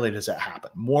 Very rarely does that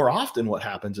happen. More often what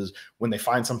happens is when they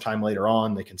find some time later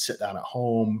on, they can sit down at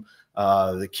home,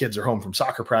 the kids are home from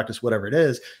soccer practice, whatever it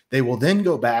is, they will then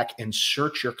go back and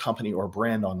search your company or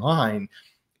brand online.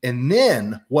 And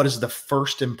then what is the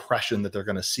first impression that they're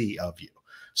going to see of you?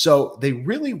 So they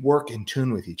really work in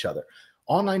tune with each other.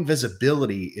 Online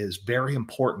visibility is very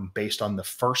important based on the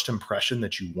first impression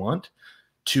that you want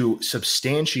to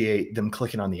substantiate them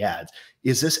clicking on the ads.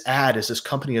 Is this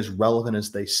company as relevant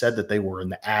as they said that they were in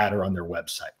the ad or on their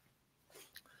website?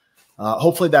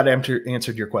 Hopefully that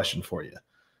answered your question for you.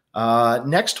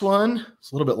 Next one,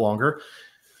 it's a little bit longer.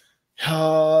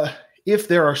 If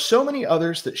there are so many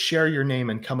others that share your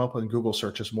name and come up with Google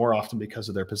searches more often because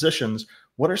of their positions,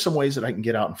 what are some ways that I can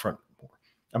get out in front more?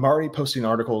 I'm already posting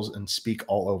articles and speak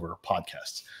all over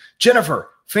podcasts. Jennifer,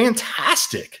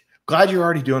 fantastic. Glad you're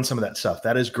already doing some of that stuff.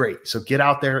 That is great. So get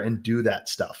out there and do that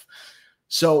stuff.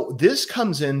 So this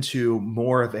comes into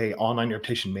more of a online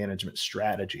reputation management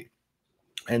strategy.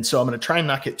 And so I'm going to try and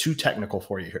not get too technical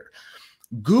for you here.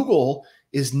 Google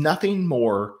is nothing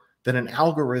more than an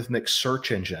algorithmic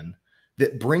search engine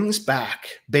that brings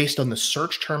back, based on the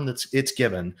search term it's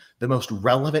given, the most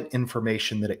relevant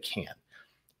information that it can.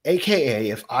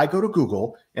 AKA, if I go to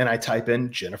Google and I type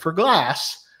in Jennifer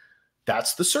Glass,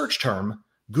 that's the search term,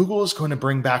 Google is going to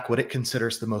bring back what it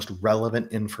considers the most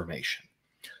relevant information.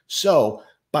 So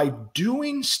by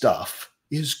doing stuff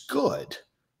is good,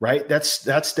 right?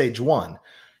 That's stage one.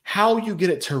 How you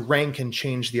get it to rank and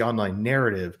change the online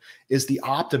narrative is the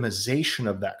optimization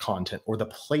of that content or the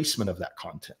placement of that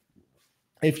content.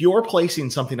 If you're placing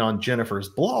something on Jennifer's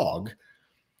blog,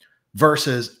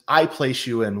 versus I place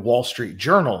you in Wall Street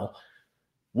Journal.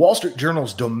 Wall Street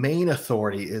Journal's domain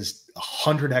authority is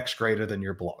 100x greater than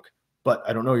your blog. But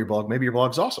I don't know your blog. Maybe your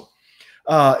blog's awesome.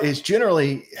 Is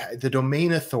generally the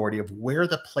domain authority of where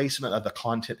the placement of the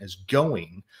content is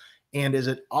going. And is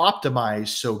it optimized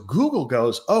so Google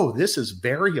goes, oh, this is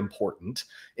very important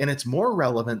and it's more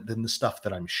relevant than the stuff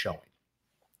that I'm showing.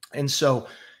 And so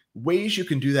ways you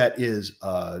can do that is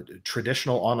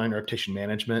traditional online reputation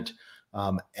management,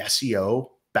 SEO,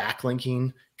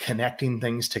 backlinking, connecting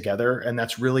things together. And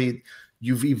that's really,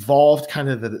 you've evolved kind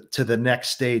of to the next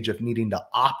stage of needing to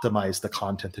optimize the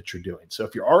content that you're doing. So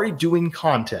if you're already doing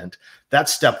content,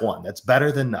 that's step one. That's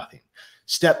better than nothing.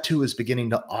 Step two is beginning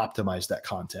to optimize that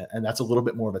content. And that's a little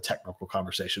bit more of a technical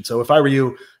conversation. So if I were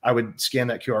you, I would scan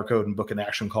that QR code and book an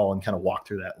action call and kind of walk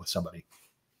through that with somebody.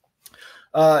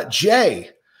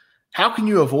 Jay, how can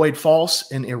you avoid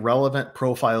false and irrelevant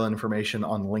profile information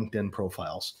on LinkedIn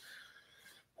profiles?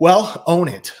 Well, own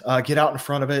it. Get out in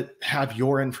front of it. Have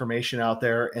your information out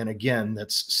there. And again,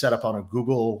 that's set up on a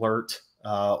Google alert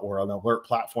or an alert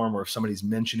platform, or if somebody's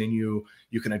mentioning you,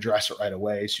 you can address it right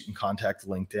away. So you can contact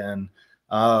LinkedIn.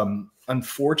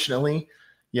 Unfortunately,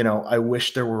 I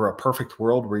wish there were a perfect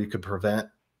world where you could prevent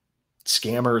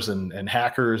scammers and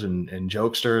hackers and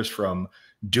jokesters from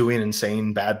doing and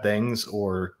saying bad things,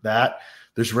 or that.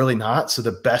 There's really not. So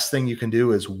the best thing you can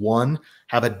do is, one,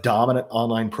 have a dominant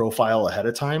online profile ahead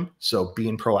of time. So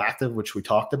being proactive, which we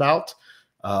talked about,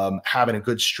 having a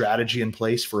good strategy in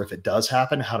place for if it does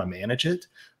happen, how to manage it,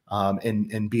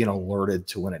 and being alerted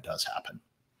to when it does happen.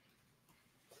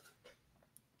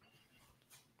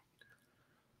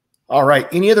 All right.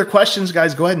 Any other questions,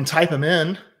 guys? Go ahead and type them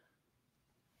in.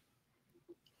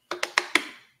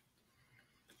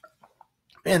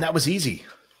 Man, that was easy.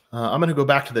 I'm going to go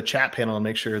back to the chat panel and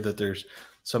make sure that there's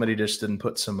somebody just didn't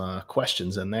put some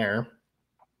questions in there.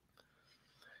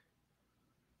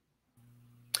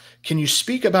 Can you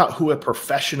speak about who a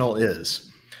professional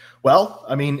is? Well,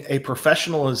 I mean, a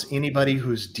professional is anybody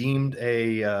who's deemed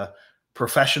a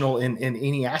professional in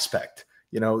any aspect.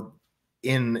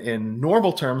 In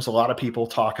normal terms, a lot of people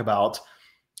talk about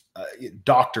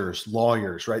doctors,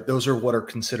 lawyers, right? Those are what are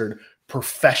considered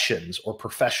professions or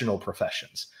professional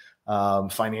professions,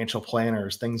 financial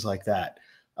planners, things like that.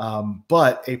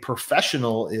 But a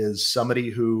professional is somebody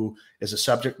who is a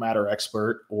subject matter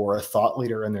expert or a thought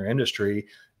leader in their industry,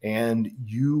 and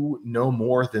you know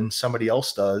more than somebody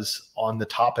else does on the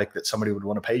topic that somebody would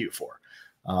want to pay you for.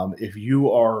 If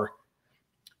you are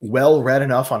well read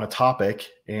enough on a topic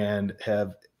and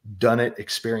have done it,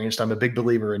 experienced, I'm a big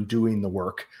believer in doing the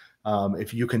work.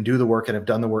 If you can do the work and have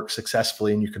done the work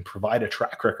successfully, and you can provide a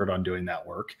track record on doing that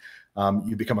work,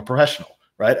 you become a professional,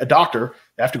 right? A doctor,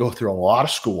 they have to go through a lot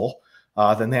of school.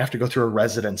 Then they have to go through a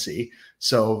residency.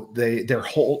 So they're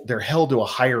held to a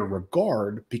higher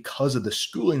regard because of the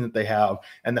schooling that they have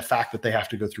and the fact that they have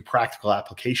to go through practical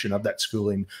application of that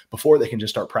schooling before they can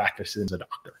just start practicing as a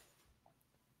doctor.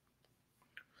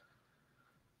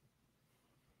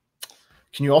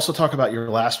 Can you also talk about your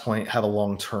last point, have a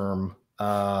long-term?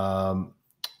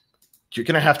 You're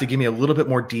going to have to give me a little bit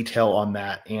more detail on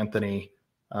that, Anthony.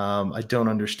 I don't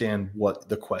understand what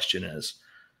the question is.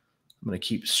 I'm going to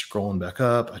keep scrolling back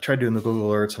up. I tried doing the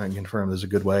Google Alerts, and I can confirm there's a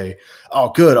good way. Oh,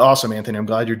 good. Awesome, Anthony. I'm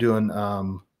glad you're doing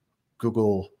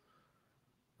Google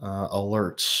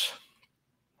Alerts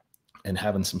and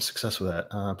having some success with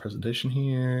that. Presentation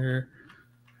here.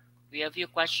 We have a few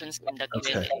questions in the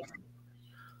Q&A. Okay.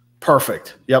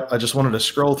 Perfect. Yep. I just wanted to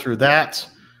scroll through that.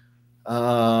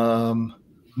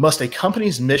 Must a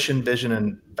company's mission, vision,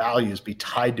 and values be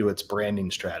tied to its branding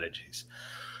strategies?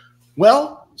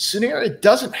 Well, Sunir, it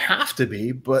doesn't have to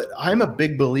be, but I'm a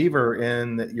big believer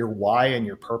in that your why and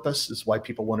your purpose is why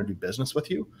people want to do business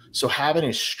with you. So having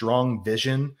a strong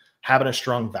vision, having a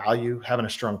strong value, having a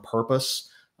strong purpose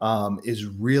is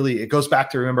really, it goes back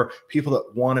to, remember, people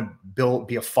that want to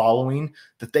be a following,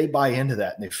 that they buy into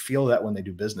that and they feel that when they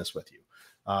do business with you.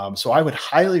 So I would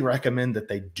highly recommend that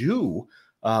they do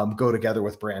go together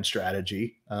with brand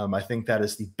strategy. I think that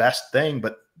is the best thing,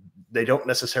 but they don't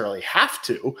necessarily have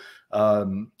to.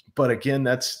 But again,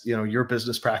 that's, your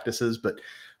business practices, but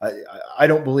I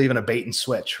don't believe in a bait and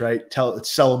switch, right?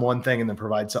 Sell them one thing and then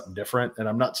provide something different. And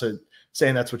I'm not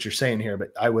saying that's what you're saying here,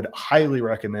 but I would highly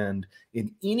recommend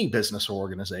in any business or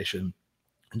organization,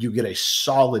 you get a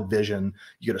solid vision,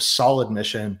 you get a solid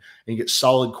mission, and you get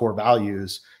solid core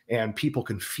values, and people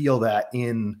can feel that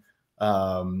in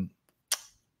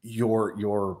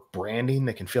your branding.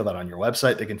 They can feel that on your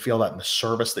website. They can feel that in the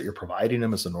service that you're providing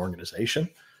them as an organization.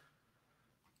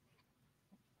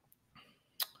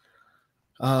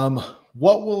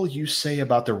 What will you say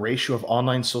about the ratio of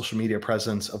online social media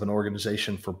presence of an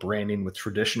organization for branding with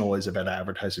traditional ways of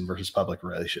advertising versus public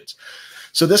relations?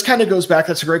 So this kind of goes back.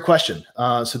 That's a great question.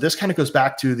 So this kind of goes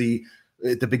back to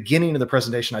at the beginning of the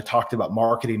presentation, I talked about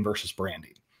marketing versus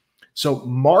branding. So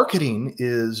marketing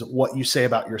is what you say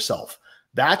about yourself.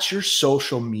 That's your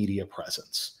social media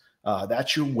presence.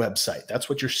 That's your website. That's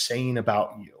what you're saying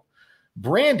about you.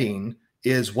 Branding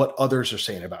is what others are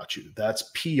saying about you. That's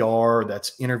PR,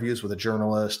 that's interviews with a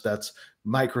journalist, that's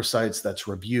microsites, that's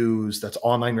reviews, that's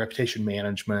online reputation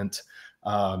management.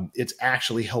 It's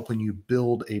actually helping you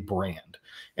build a brand.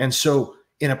 And so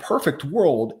in a perfect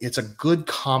world, it's a good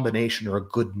combination or a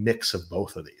good mix of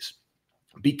both of these.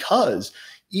 Because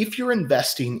if you're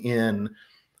investing in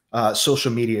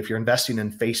social media, if you're investing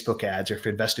in Facebook ads, or if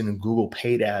you're investing in Google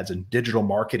paid ads and digital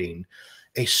marketing,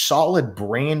 a solid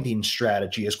branding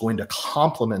strategy is going to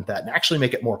complement that and actually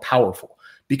make it more powerful.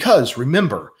 Because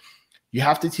remember, you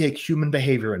have to take human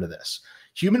behavior into this.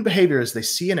 Human behavior is they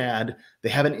see an ad, they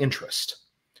have an interest.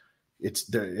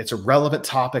 It's a relevant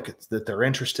topic that they're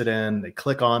interested in. They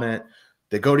click on it.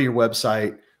 They go to your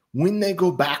website. When they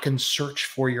go back and search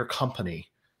for your company,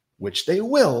 which they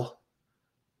will,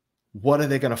 what are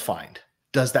they going to find?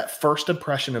 Does that first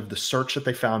impression of the search that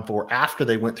they found for after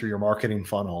they went through your marketing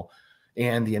funnel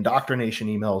and the indoctrination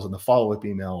emails and the follow-up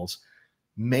emails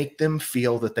make them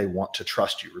feel that they want to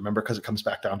trust you? Remember, because it comes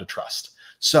back down to trust.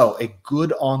 So a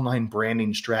good online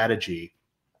branding strategy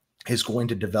is going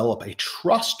to develop a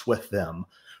trust with them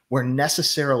where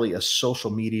necessarily a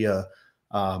social media,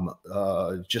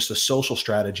 just a social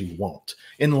strategy won't,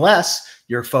 unless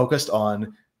you're focused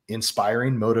on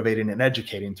inspiring, motivating, and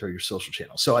educating through your social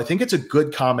channels. So I think it's a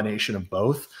good combination of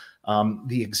both.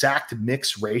 The exact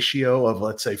mix ratio of,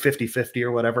 let's say, 50-50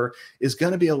 or whatever is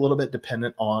going to be a little bit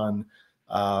dependent on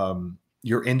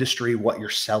your industry, what you're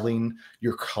selling,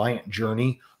 your client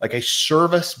journey. Like a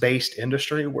service-based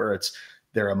industry where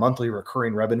they're a monthly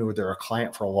recurring revenue, or they're a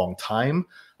client for a long time,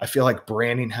 I feel like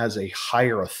branding has a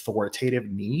higher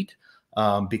authoritative need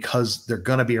because they're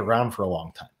going to be around for a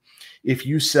long time. If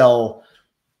you sell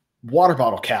water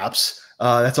bottle caps,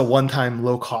 that's a one-time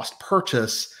low-cost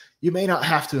purchase. You may not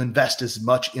have to invest as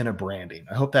much in a branding.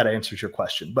 I hope that answers your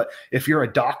question. But if you're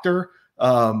a doctor,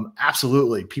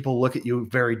 absolutely, people look at you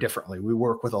very differently. We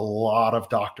work with a lot of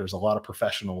doctors, a lot of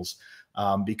professionals,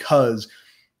 because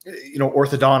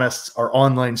orthodontists are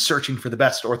online searching for the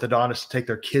best orthodontist to take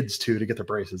their kids to get their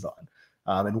braces on.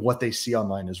 And what they see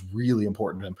online is really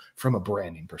important to them from a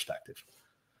branding perspective.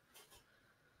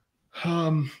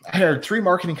 I hired 3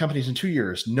 marketing companies in 2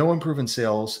 years. No improvement in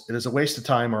sales. It is a waste of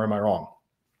time, or am I wrong?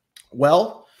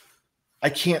 Well, I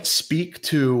can't speak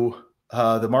to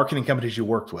the marketing companies you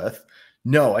worked with.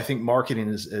 No, I think marketing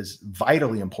is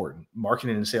vitally important.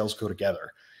 Marketing and sales go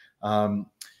together.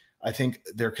 I think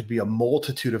there could be a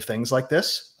multitude of things like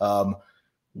this.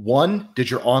 One, did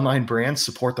your online brand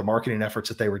support the marketing efforts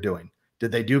that they were doing?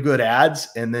 Did they do good ads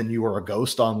and then you were a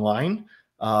ghost online?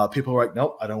 People were like,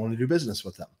 nope, I don't want to do business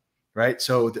with them. Right.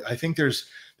 So I think there's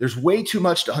way too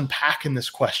much to unpack in this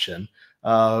question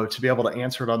to be able to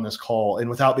answer it on this call, and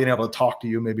without being able to talk to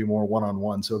you, maybe more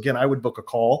one-on-one. So again, I would book a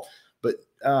call, but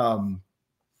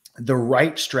the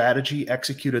right strategy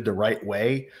executed the right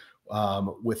way,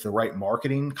 with the right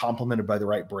marketing complemented by the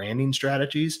right branding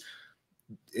strategies.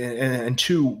 And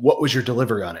 2, what was your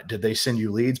delivery on it? Did they send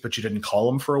you leads, but you didn't call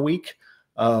them for a week?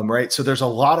 Right. So there's a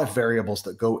lot of variables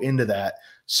that go into that.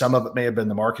 Some of it may have been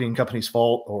the marketing company's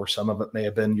fault, or some of it may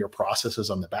have been your processes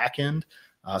on the back end.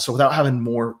 So without having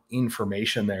more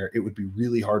information there, it would be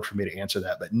really hard for me to answer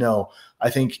that. But no, I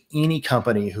think any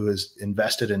company who is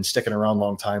invested in sticking around a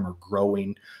long time or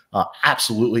growing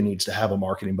absolutely needs to have a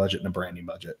marketing budget and a branding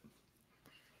budget.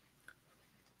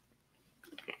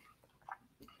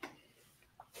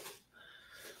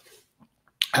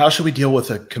 How should we deal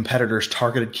with a competitor's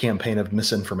targeted campaign of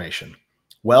misinformation?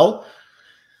 Well,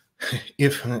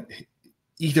 if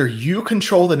either you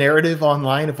control the narrative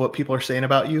online of what people are saying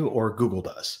about you, or Google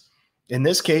does. In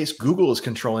this case, Google is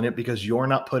controlling it because you're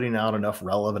not putting out enough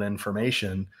relevant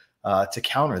information to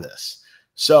counter this.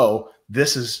 So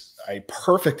this is a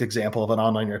perfect example of an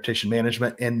online reputation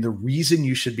management. And the reason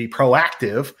you should be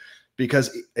proactive,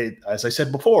 because as I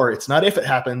said before, it's not if it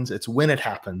happens, it's when it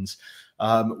happens.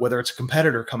 Whether it's a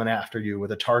competitor coming after you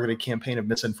with a targeted campaign of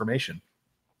misinformation.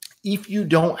 If you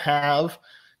don't have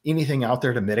anything out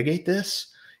there to mitigate this,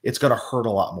 it's going to hurt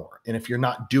a lot more. And if you're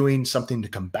not doing something to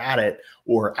combat it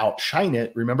or outshine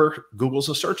it, remember, Google's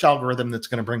a search algorithm that's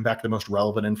going to bring back the most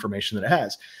relevant information that it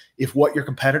has. If what your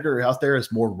competitor out there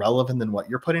is more relevant than what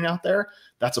you're putting out there,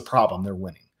 that's a problem. They're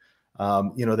winning.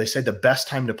 They say the best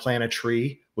time to plant a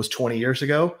tree was 20 years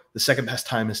ago. The second best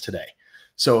time is today.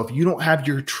 So if you don't have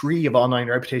your tree of online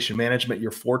reputation management,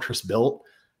 your fortress built,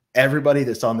 everybody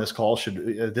that's on this call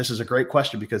should. This is a great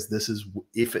question, because this is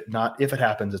if it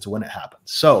happens, it's when it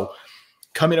happens. So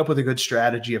coming up with a good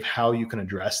strategy of how you can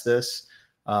address this,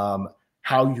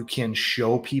 how you can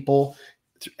show people,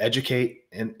 educate,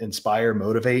 and inspire,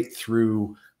 motivate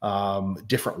through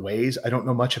different ways. I don't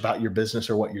know much about your business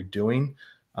or what you're doing,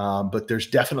 but there's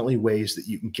definitely ways that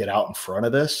you can get out in front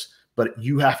of this. But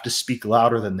you have to speak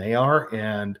louder than they are,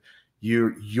 and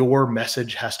your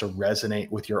message has to resonate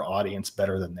with your audience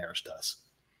better than theirs does.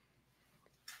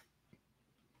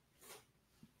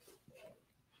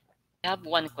 I have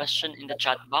one question in the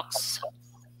chat box.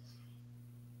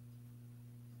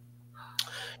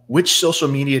 Which social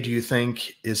media do you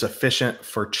think is efficient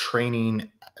for training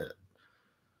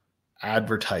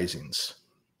advertisings?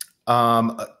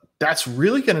 That's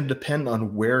really going to depend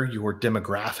on where your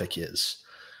demographic is.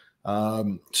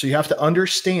 So you have to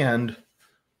understand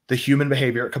the human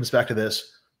behavior. It comes back to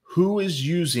this: who is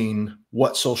using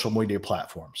what social media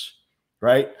platforms,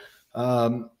 right?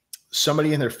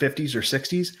 Somebody in their 50s or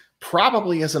 60s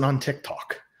probably isn't on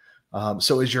TikTok.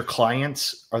 So is your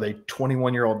clients, are they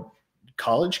 21-year-old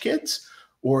college kids,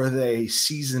 or are they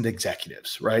seasoned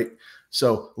executives, right?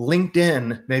 So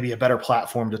LinkedIn may be a better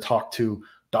platform to talk to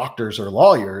doctors or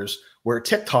lawyers, where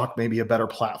TikTok may be a better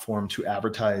platform to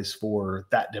advertise for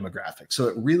that demographic. So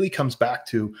it really comes back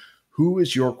to who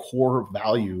is your core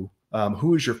value,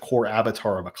 who is your core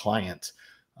avatar of a client,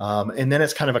 and then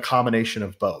it's kind of a combination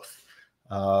of both.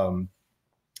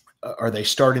 Are they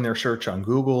starting their search on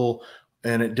Google?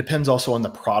 And it depends also on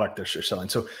the product they're selling.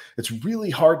 So it's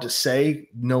really hard to say,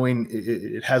 knowing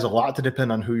it has a lot to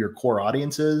depend on who your core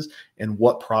audience is and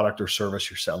what product or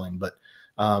service you're selling. But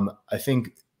I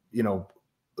think,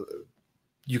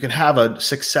 you can have a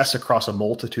success across a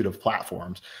multitude of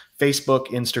platforms. Facebook,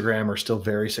 Instagram are still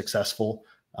very successful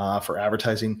for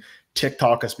advertising.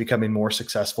 TikTok is becoming more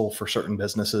successful for certain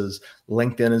businesses.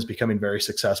 LinkedIn is becoming very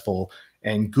successful.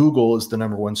 And Google is the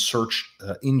number one search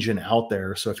engine out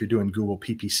there. So if you're doing Google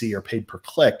PPC or paid per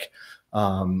click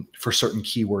for certain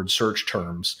keyword search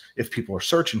terms, if people are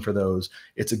searching for those,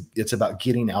 it's about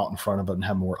getting out in front of it and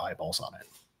have more eyeballs on it.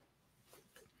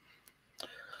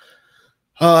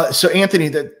 So Anthony,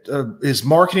 that is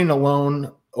marketing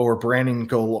alone or branding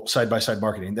go side by side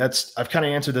marketing? I've kind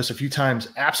of answered this a few times.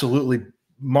 Absolutely.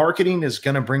 Marketing is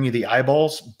going to bring you the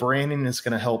eyeballs. Branding is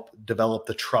going to help develop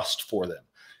the trust for them.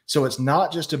 So it's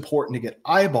not just important to get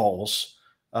eyeballs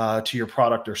to your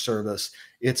product or service.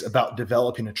 It's about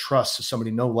developing a trust, so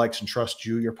somebody likes and trusts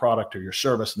you, your product or your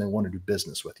service, and they want to do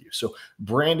business with you. So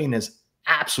branding is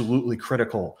absolutely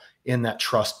critical in that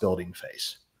trust building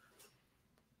phase.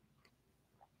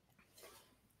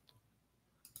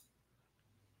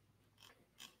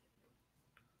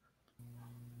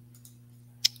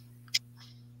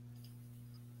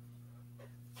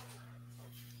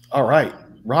 All right,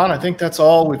 Ron, I think that's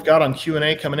all we've got on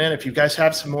Q&A coming in. If you guys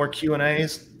have some more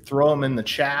Q&As, throw them in the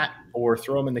chat or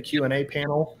throw them in the Q&A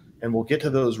panel, and we'll get to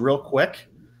those real quick.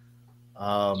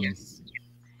 Yes.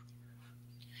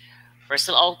 We're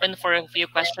still open for a few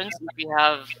questions. If you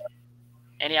have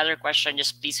any other question,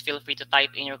 just please feel free to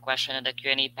type in your question in the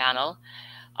Q&A panel.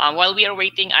 While we are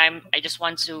waiting, I just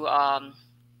want to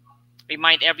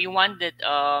remind everyone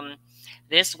that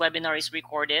this webinar is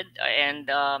recorded, and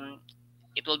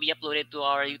it will be uploaded to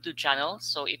our YouTube channel.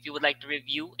 So if you would like to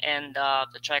review and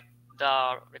to check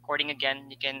the recording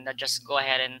again, you can just go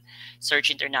ahead and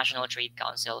search International Trade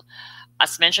Council.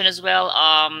 As mentioned as well,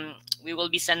 we will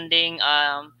be sending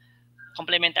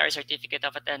complimentary certificate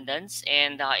of attendance.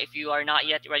 And if you are not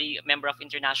yet already a member of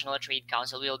International Trade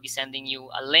Council, we will be sending you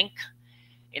a link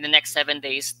in the next 7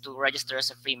 days to register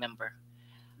as a free member.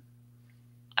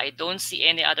 I don't see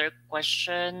any other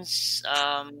questions.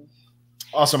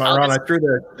 Awesome, Ron. I threw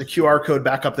the QR code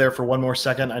back up there for one more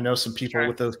second. I know some people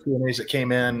with those Q&As that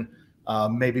came in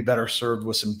may be better served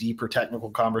with some deeper technical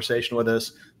conversation with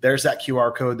us. There's that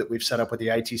QR code that we've set up with the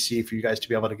ITC for you guys to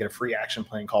be able to get a free action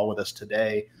plan call with us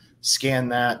today. Scan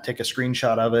that, take a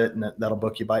screenshot of it, and that'll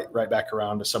book you right back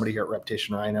around to somebody here at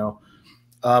Reputation Rhino.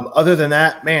 Other than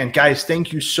that, man, guys,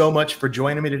 thank you so much for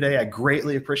joining me today. I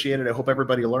greatly appreciate it. I hope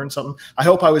everybody learned something. I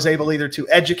hope I was able either to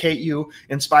educate you,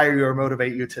 inspire you, or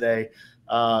motivate you today.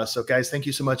 So guys, thank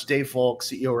you so much. Dave Folk,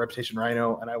 CEO of Reputation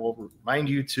Rhino, and I will remind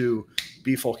you to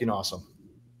be folking awesome.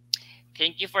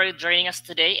 Thank you for joining us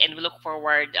today, and we look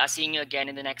forward to seeing you again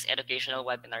in the next educational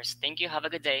webinars. Thank you. Have a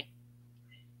good day.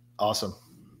 Awesome.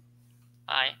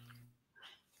 Bye.